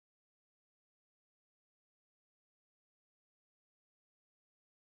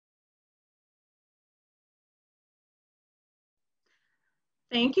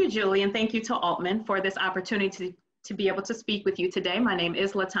Thank you, Julie, and thank you to Altman for this opportunity to be able to speak with you today. My name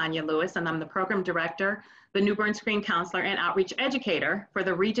is LaTonya Lewis, and I'm the Program Director, the Newborn Screen Counselor, and Outreach Educator for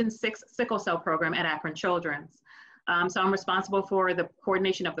the Region 6 Sickle Cell Program at Akron Children's. So I'm responsible for the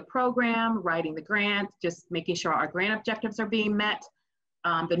coordination of the program, writing the grant, just making sure our grant objectives are being met.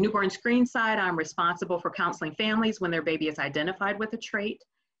 The newborn screen side, I'm responsible for counseling families when their baby is identified with a trait.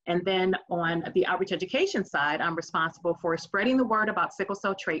 And then on the outreach education side, I'm responsible for spreading the word about sickle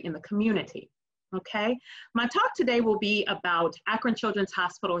cell trait in the community. Okay, my talk today will be about Akron Children's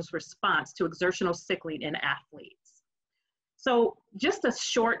Hospital's response to exertional sickling in athletes. So just a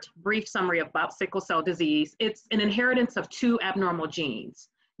short, brief summary about sickle cell disease. It's an inheritance of two abnormal genes,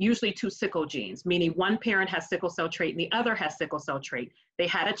 usually two sickle genes, meaning one parent has sickle cell trait and the other has sickle cell trait. They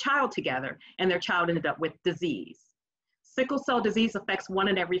had a child together and their child ended up with disease. Sickle cell disease affects 1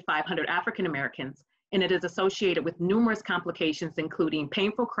 in every 500 African Americans, and it is associated with numerous complications, including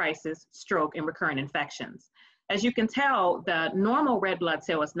painful crisis, stroke, and recurrent infections. As you can tell, the normal red blood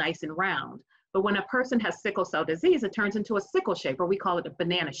cell is nice and round, but when a person has sickle cell disease, it turns into a sickle shape, or we call it a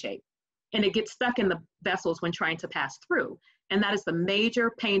banana shape, and it gets stuck in the vessels when trying to pass through. And that is the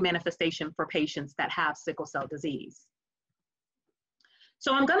major pain manifestation for patients that have sickle cell disease.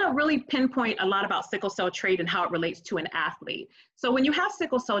 So I'm gonna really pinpoint a lot about sickle cell trait and how it relates to an athlete. So when you have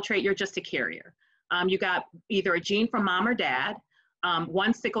sickle cell trait, you're just a carrier. You got either a gene from mom or dad,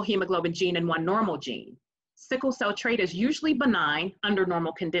 one sickle hemoglobin gene and one normal gene. Sickle cell trait is usually benign under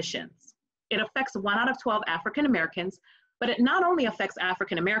normal conditions. It affects 1 out of 12 African Americans, but it not only affects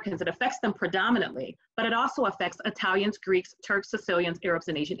African Americans, it affects them predominantly, but it also affects Italians, Greeks, Turks, Sicilians, Arabs,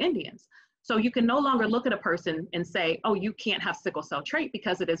 and Asian Indians. So you can no longer look at a person and say, oh, you can't have sickle cell trait,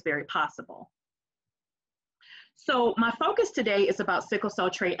 because it is very possible. So my focus today is about sickle cell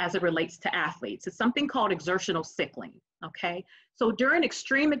trait as it relates to athletes. It's something called exertional sickling, okay? So during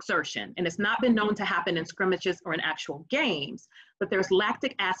extreme exertion, and it's not been known to happen in scrimmages or in actual games, but there's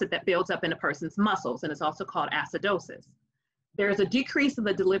lactic acid that builds up in a person's muscles, and it's also called acidosis. There's a decrease in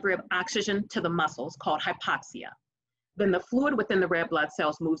the delivery of oxygen to the muscles called hypoxia. Then the fluid within the red blood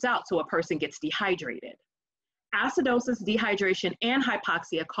cells moves out, so a person gets dehydrated. Acidosis, dehydration, and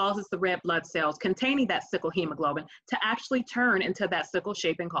hypoxia causes the red blood cells containing that sickle hemoglobin to actually turn into that sickle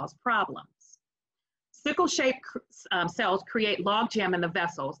shape and cause problems. Sickle shape cells create logjam in the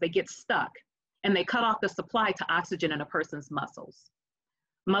vessels. They get stuck, and they cut off the supply to oxygen in a person's muscles.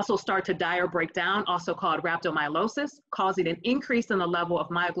 Muscles start to die or break down, also called rhabdomyolysis, causing an increase in the level of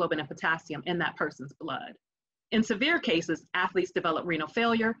myoglobin and potassium in that person's blood. In severe cases, athletes develop renal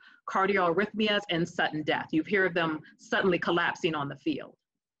failure, cardiac arrhythmias, and sudden death. You hear of them suddenly collapsing on the field.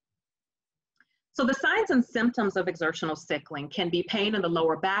 So the signs and symptoms of exertional sickling can be pain in the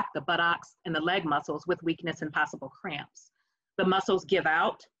lower back, the buttocks, and the leg muscles with weakness and possible cramps. The muscles give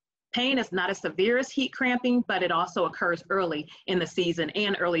out. Pain is not as severe as heat cramping, but it also occurs early in the season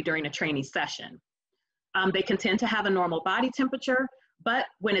and early during a training session. They can tend to have a normal body temperature, but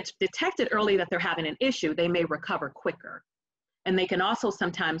when it's detected early that they're having an issue, they may recover quicker. And they can also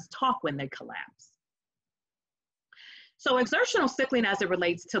sometimes talk when they collapse. So exertional sickling as it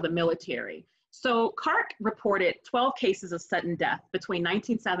relates to the military. So CARC reported 12 cases of sudden death between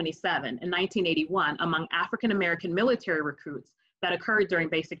 1977 and 1981 among African-American military recruits that occurred during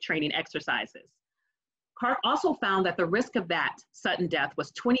basic training exercises. CARC also found that the risk of that sudden death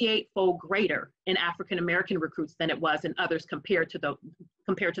was 28-fold greater in African-American recruits than it was in others compared to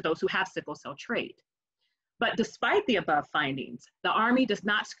those who have sickle cell trait. But despite the above findings, the Army does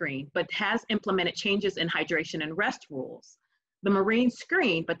not screen, but has implemented changes in hydration and rest rules. The Marines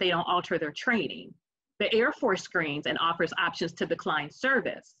screen, but they don't alter their training. The Air Force screens and offers options to decline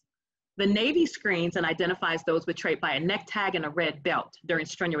service. The Navy screens and identifies those with trait by a neck tag and a red belt during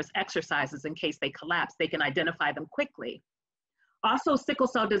strenuous exercises in case they collapse. They can identify them quickly. Also, Sickle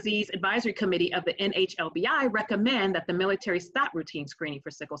Cell Disease Advisory Committee of the NHLBI recommend that the military stop routine screening for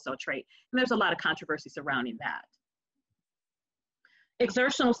sickle cell trait, and there's a lot of controversy surrounding that.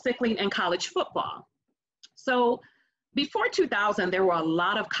 Exertional sickling in college football. So before 2000, there were a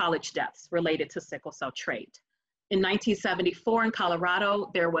lot of college deaths related to sickle cell trait. In 1974 in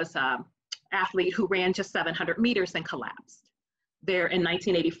Colorado, there was an athlete who ran just 700 meters and collapsed. There in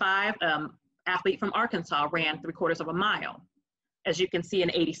 1985, athlete from Arkansas ran 3/4 of a mile. As you can see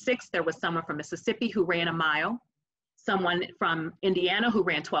in 86, there was someone from Mississippi who ran a mile, someone from Indiana who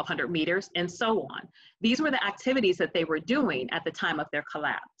ran 1,200 meters, and so on. These were the activities that they were doing at the time of their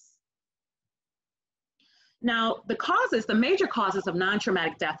collapse. Now, the major causes of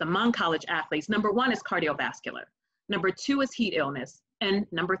non-traumatic death among college athletes, number 1 is cardiovascular. Number 2 is heat illness, and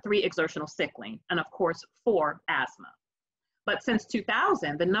number 3, exertional sickling, and of course, 4, asthma. But since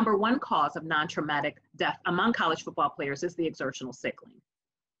 2000, the #1 cause of non-traumatic death among college football players is the exertional sickling.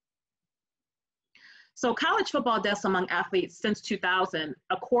 So college football deaths among athletes since 2000,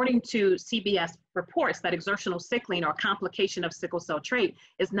 according to CBS reports that exertional sickling or complication of sickle cell trait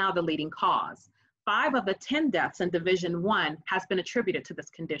is now the leading cause. 5 of the 10 deaths in Division I has been attributed to this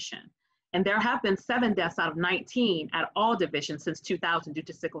condition. And there have been 7 deaths out of 19 at all divisions since 2000 due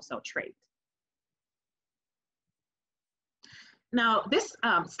to sickle cell trait. Now, this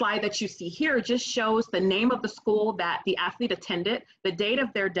slide that you see here just shows the name of the school that the athlete attended, the date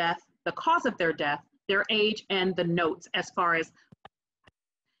of their death, the cause of their death, their age, and the notes as far as,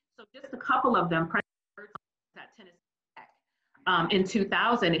 so just a couple of them, at Tennessee Tech in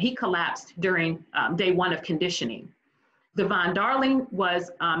 2000, and he collapsed during day 1 of conditioning. Devon Darling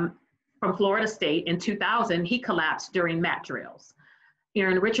was from Florida State in 2000, he collapsed during mat drills.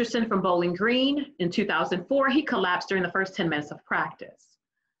 Aaron Richardson from Bowling Green in 2004, he collapsed during the first 10 minutes of practice.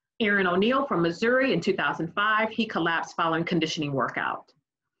 Aaron O'Neill from Missouri in 2005, he collapsed following conditioning workout.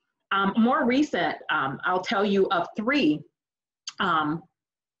 More recent, I'll tell you of 3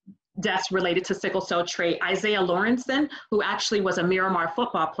 deaths related to sickle cell trait. Isaiah Lawrenson, who actually was a Miramar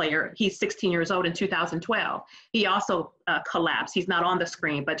football player, he's 16 years old in 2012. He also collapsed. He's not on the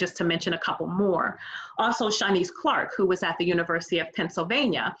screen, but just to mention a couple more. Also, Shanice Clark, who was at the University of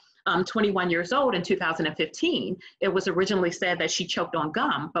Pennsylvania, 21 years old in 2015. It was originally said that she choked on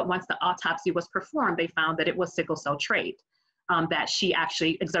gum, but once the autopsy was performed, they found that it was sickle cell trait, that she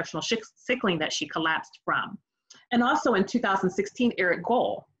actually, exertional sickling that she collapsed from. And also in 2016, Eric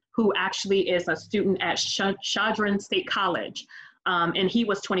Gohl, who actually is a student at Chadron State College, and he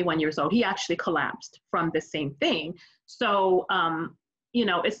was 21 years old. He actually collapsed from the same thing. So, you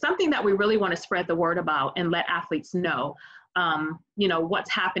know, it's something that we really want to spread the word about and let athletes know, you know, what's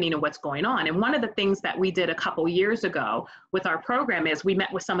happening and what's going on. And one of the things that we did a couple years ago with our program is we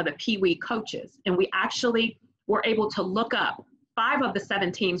met with some of the Pee Wee coaches, and we actually were able to look up 5 of the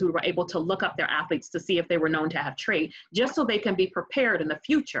 7 teams. We were able to look up their athletes to see if they were known to have trait, just so they can be prepared in the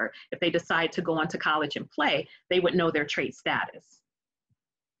future. If they decide to go on to college and play, they would know their trait status.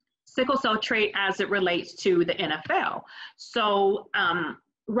 Sickle cell trait as it relates to the NFL. So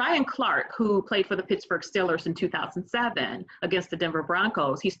Ryan Clark, who played for the Pittsburgh Steelers in 2007 against the Denver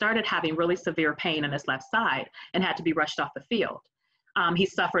Broncos, he started having really severe pain in his left side and had to be rushed off the field. He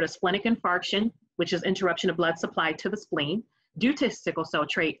suffered a splenic infarction, which is interruption of blood supply to the spleen, due to sickle cell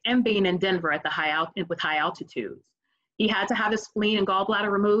trait and being in Denver at the with high altitudes. He had to have his spleen and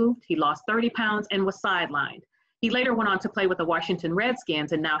gallbladder removed. He lost 30 pounds and was sidelined. He later went on to play with the Washington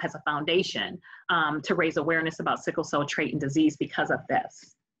Redskins and now has a foundation to raise awareness about sickle cell trait and disease because of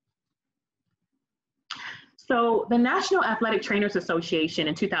this. So the National Athletic Trainers Association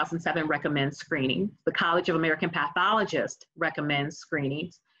in 2007 recommends screening. The College of American Pathologists recommends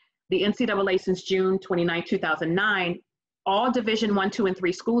screenings. The NCAA since June 29, 2009, all Division I, II, and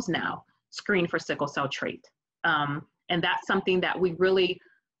III schools now screen for sickle cell trait. And that's something that we really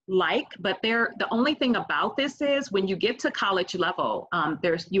like, but the only thing about this is when you get to college level,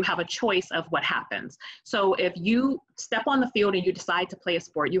 you have a choice of what happens. So if you step on the field and you decide to play a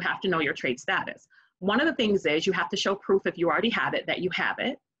sport, you have to know your trait status. One of the things is you have to show proof if you already have it, that you have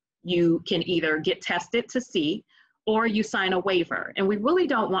it. You can either get tested to see, or you sign a waiver. And we really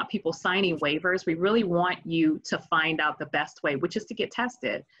don't want people signing waivers. We really want you to find out the best way, which is to get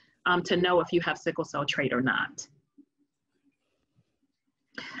tested to know if you have sickle cell trait or not.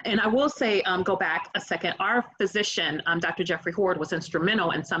 And I will say, go back a second, our physician, Dr. Jeffrey Hord, was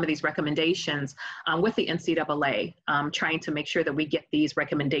instrumental in some of these recommendations with the NCAA, trying to make sure that we get these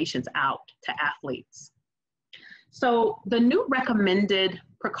recommendations out to athletes. So the new recommended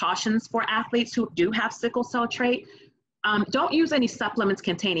precautions for athletes who do have sickle cell trait, don't use any supplements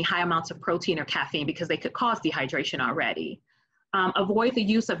containing high amounts of protein or caffeine because they could cause dehydration already. Avoid the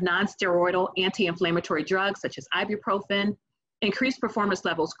use of non-steroidal anti-inflammatory drugs such as ibuprofen. Increase performance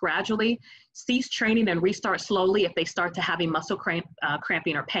levels gradually. Cease training and restart slowly if they start to having muscle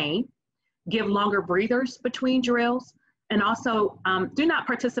cramping or pain. Give longer breathers between drills. And also do not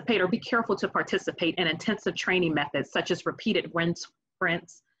participate or be careful to participate in intensive training methods such as repeated wind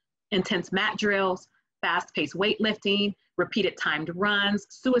sprints, intense mat drills, fast-paced weightlifting, repeated timed runs,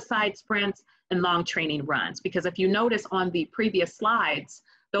 suicide sprints, and long training runs. Because if you notice on the previous slides,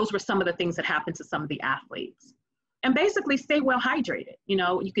 those were some of the things that happened to some of the athletes. And basically stay well hydrated. You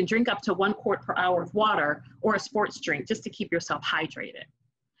know, you can drink up to 1 quart per hour of water or a sports drink just to keep yourself hydrated.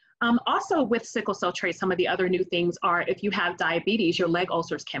 Also with sickle cell trait, some of the other new things are if you have diabetes, your leg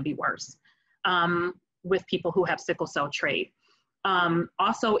ulcers can be worse with people who have sickle cell trait.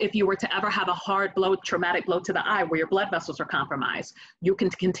 Also, if you were to ever have a hard blow, traumatic blow to the eye where your blood vessels are compromised, you can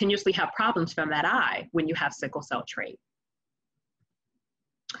continuously have problems from that eye when you have sickle cell trait.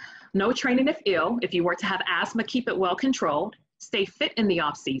 No training if ill. If you were to have asthma, keep it well controlled. Stay fit in the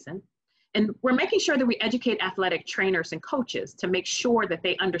off season. And we're making sure that we educate athletic trainers and coaches to make sure that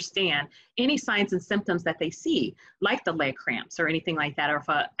they understand any signs and symptoms that they see, like the leg cramps or anything like that, or if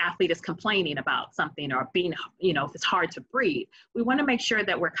an athlete is complaining about something or being, if it's hard to breathe. We want to make sure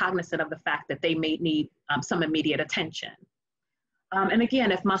that we're cognizant of the fact that they may need some immediate attention. And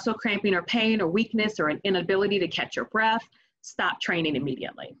again, if muscle cramping or pain or weakness or an inability to catch your breath, stop training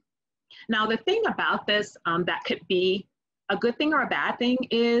immediately. Now, the thing about this that could be a good thing or a bad thing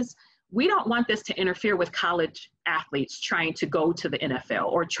is we don't want this to interfere with college athletes trying to go to the NFL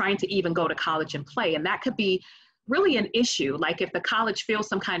or trying to even go to college and play. And that could be really an issue, like if the college feels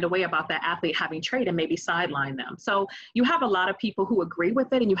some kind of way about that athlete having trait and maybe sideline them. So you have a lot of people who agree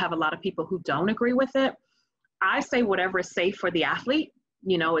with it and you have a lot of people who don't agree with it. I say whatever is safe for the athlete,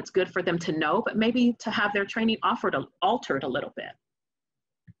 it's good for them to know, but maybe to have their training altered a little bit.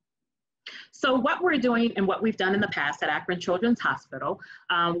 So what we're doing and what we've done in the past at Akron Children's Hospital,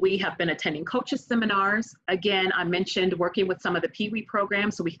 we have been attending coaches seminars. Again, I mentioned working with some of the Pee Wee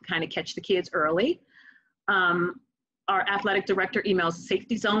programs so we can kind of catch the kids early. Our athletic director emails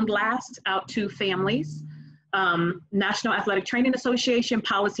safety zone blast out to families. National Athletic Training Association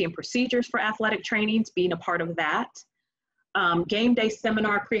policy and procedures for athletic trainings, being a part of that. Game day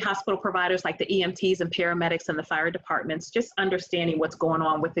seminar, pre-hospital providers like the EMTs and paramedics and the fire departments, just understanding what's going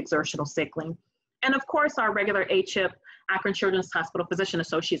on with exertional sickling. And of course, our regular ACHIP, Akron Children's Hospital Physician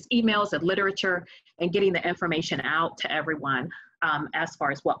Associates emails and literature and getting the information out to everyone as far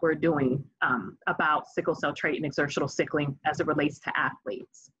as what we're doing about sickle cell trait and exertional sickling as it relates to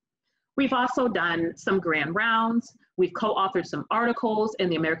athletes. We've also done some grand rounds. We've co-authored some articles in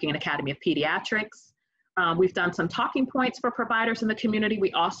the American Academy of Pediatrics. We've done some talking points for providers in the community.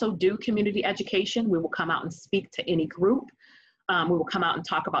 We also do community education. We will come out and speak to any group. We will come out and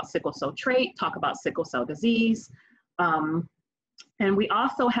talk about sickle cell trait, talk about sickle cell disease. And we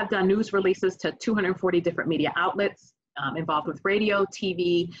also have done news releases to 240 different media outlets involved with radio,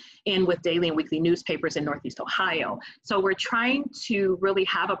 TV, and with daily and weekly newspapers in Northeast Ohio. So we're trying to really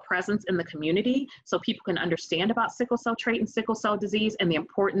have a presence in the community so people can understand about sickle cell trait and sickle cell disease and the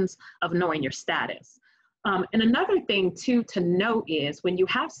importance of knowing your status. And another thing too to note is when you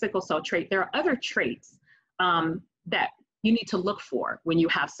have sickle cell trait, there are other traits that you need to look for when you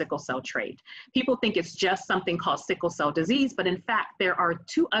have sickle cell trait. People think it's just something called sickle cell disease, but in fact, there are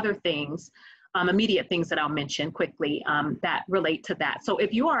two other things, immediate things that I'll mention quickly that relate to that. So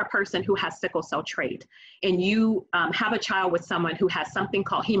if you are a person who has sickle cell trait and you have a child with someone who has something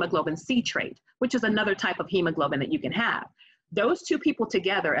called hemoglobin C trait, which is another type of hemoglobin that you can have, those two people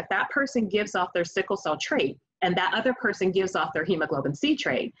together, if that person gives off their sickle cell trait and that other person gives off their hemoglobin C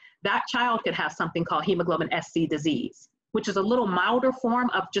trait, that child could have something called hemoglobin SC disease, which is a little milder form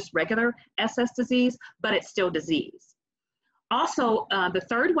of just regular SS disease, but it's still disease. Also, the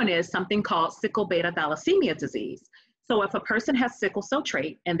third one is something called sickle beta thalassemia disease. So if a person has sickle cell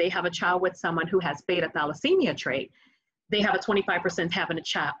trait and they have a child with someone who has beta thalassemia trait, they have a 25%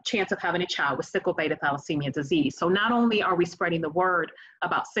 chance of having a child with sickle beta thalassemia disease. So not only are we spreading the word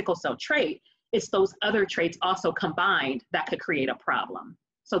about sickle cell trait, it's those other traits also combined that could create a problem.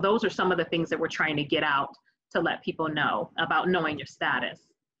 So those are some of the things that we're trying to get out to let people know about knowing your status.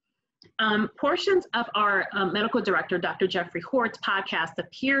 Portions of our medical director, Dr. Jeffrey Hort's podcast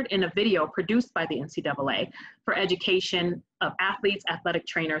appeared in a video produced by the NCAA for education of athletes, athletic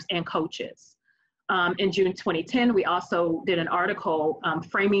trainers, and coaches. In June 2010, we also did an article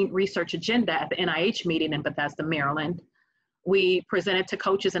framing research agenda at the NIH meeting in Bethesda, Maryland. We presented to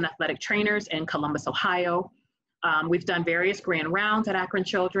coaches and athletic trainers in Columbus, Ohio. We've done various grand rounds at Akron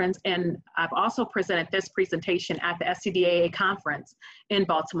Children's, and I've also presented this presentation at the SCDAA conference in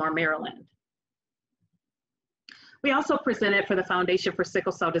Baltimore, Maryland. We also presented for the Foundation for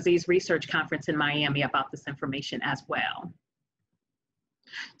Sickle Cell Disease Research Conference in Miami about this information as well.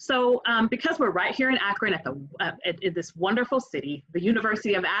 So because we're right here in Akron in this wonderful city, the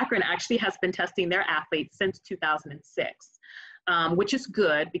University of Akron actually has been testing their athletes since 2006. Which is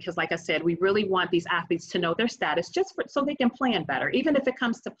good because, like I said, we really want these athletes to know their status so they can plan better. Even if it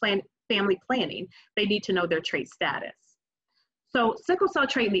comes to family planning, they need to know their trait status. So sickle cell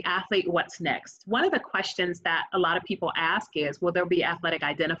trait in the athlete, what's next? One of the questions that a lot of people ask is, will there be athletic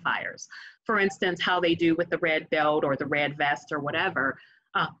identifiers? For instance, how they do with the red belt or the red vest or whatever.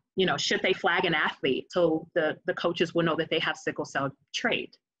 Should they flag an athlete so the coaches will know that they have sickle cell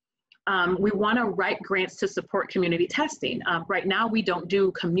trait? We want to write grants to support community testing. Right now, we don't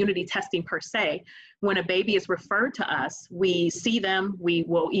do community testing per se. When a baby is referred to us, we see them, we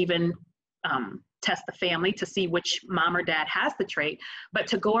will even test the family to see which mom or dad has the trait, but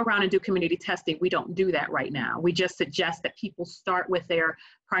to go around and do community testing, we don't do that right now. We just suggest that people start with their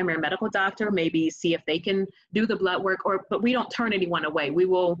primary medical doctor, maybe see if they can do the blood work, but we don't turn anyone away. We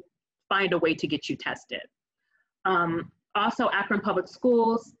will find a way to get you tested. Also, Akron Public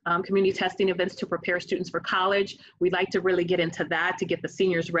Schools, community testing events to prepare students for college. We'd like to really get into that to get the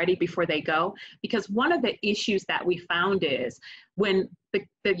seniors ready before they go, because one of the issues that we found is when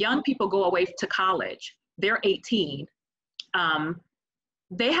the young people go away to college, they're 18,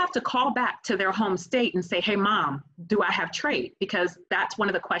 they have to call back to their home state and say, hey, mom, do I have trait? Because that's one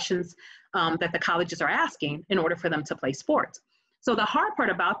of the questions that the colleges are asking in order for them to play sports. So the hard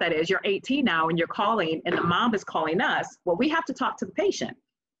part about that is you're 18 now and you're calling and the mom is calling us. Well, we have to talk to the patient.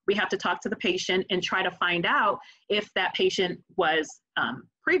 We have to talk to the patient and try to find out if that patient was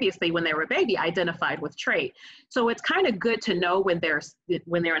previously, when they were a baby, identified with trait. So it's kind of good to know when they're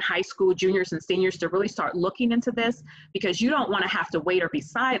in high school, juniors and seniors, to really start looking into this, because you don't want to have to wait or be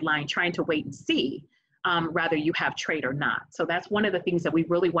sidelined trying to wait and see whether you have trait or not. So that's one of the things that we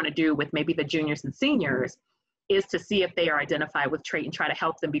really want to do with maybe the juniors and seniors, is to see if they are identified with trait and try to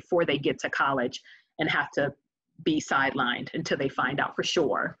help them before they get to college and have to be sidelined until they find out for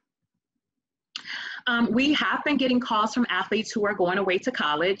sure. We have been getting calls from athletes who are going away to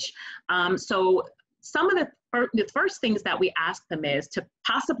college. So some of the first things that we ask them is to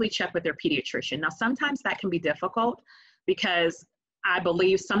possibly check with their pediatrician. Now, sometimes that can be difficult because I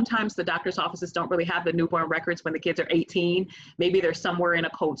believe sometimes the doctor's offices don't really have the newborn records when the kids are 18. Maybe they're somewhere in a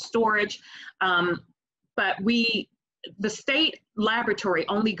cold storage. But the state laboratory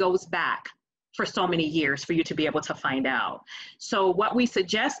only goes back for so many years for you to be able to find out. So what we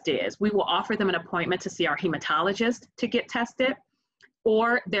suggest is we will offer them an appointment to see our hematologist to get tested.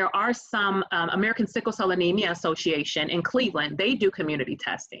 Or there are some American Sickle Cell Anemia Association in Cleveland, they do community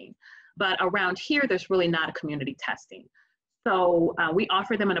testing. But around here, there's really not a community testing. So we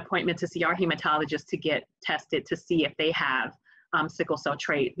offer them an appointment to see our hematologist to get tested to see if they have sickle cell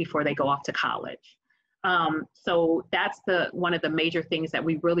trait before they go off to college. So that's one of the major things that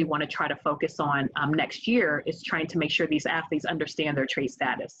we really want to try to focus on next year, is trying to make sure these athletes understand their trait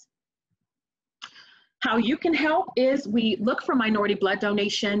status. How you can help is we look for minority blood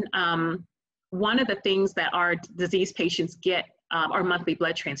donation. One of the things that our disease patients get are monthly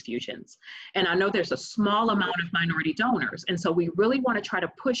blood transfusions. And I know there's a small amount of minority donors. And so we really want to try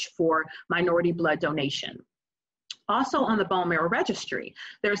to push for minority blood donation. Also on the bone marrow registry,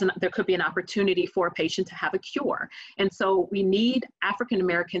 there could be an opportunity for a patient to have a cure. And so we need African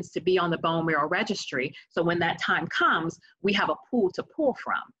Americans to be on the bone marrow registry. So when that time comes, we have a pool to pull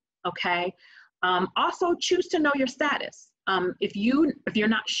from, okay? Also choose to know your status. If you're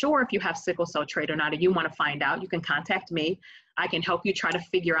not sure if you have sickle cell trait or not, and you want to find out, you can contact me. I can help you try to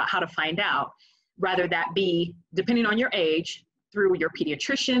figure out how to find out, whether that be, depending on your age, through your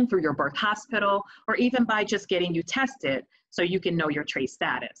pediatrician, through your birth hospital, or even by just getting you tested so you can know your trait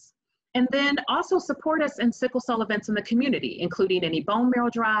status. And then also support us in sickle cell events in the community, including any bone marrow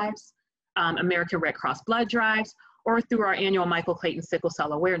drives, American Red Cross blood drives, or through our annual Michael Clayton Sickle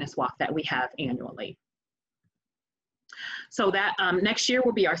Cell Awareness Walk that we have annually. So that next year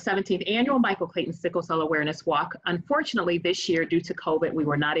will be our 17th annual Michael Clayton Sickle Cell Awareness Walk. Unfortunately, this year, due to COVID, we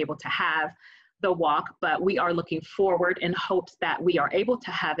were not able to have the walk, but we are looking forward in hopes that we are able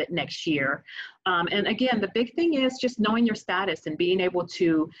to have it next year. And again, the big thing is just knowing your status and being able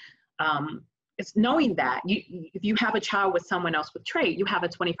to, it's knowing that if you have a child with someone else with trait, you have a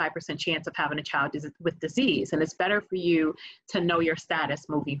 25% chance of having a child with disease. And it's better for you to know your status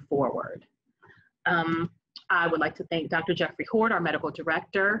moving forward. I would like to thank Dr. Jeffrey Hord, our medical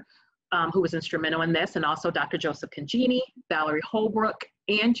director, who was instrumental in this, and also Dr. Joseph Congini, Valerie Holbrook,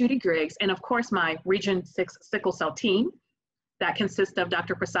 and Judy Griggs, and of course my Region 6 sickle cell team that consists of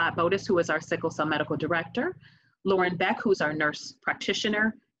Dr. Prasad Bodis, who is our sickle cell medical director, Lauren Beck, who's our nurse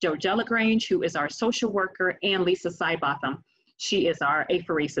practitioner, Joe Jelligrange, who is our social worker, and Lisa Seibotham. She is our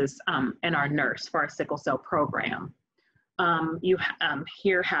apheresis and our nurse for our sickle cell program. You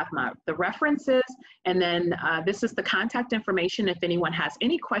here have the references, and then this is the contact information if anyone has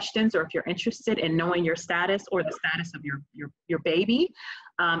any questions or if you're interested in knowing your status or the status of your baby.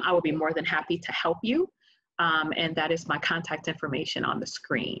 I will be more than happy to help you, and that is my contact information on the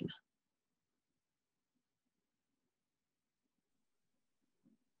screen.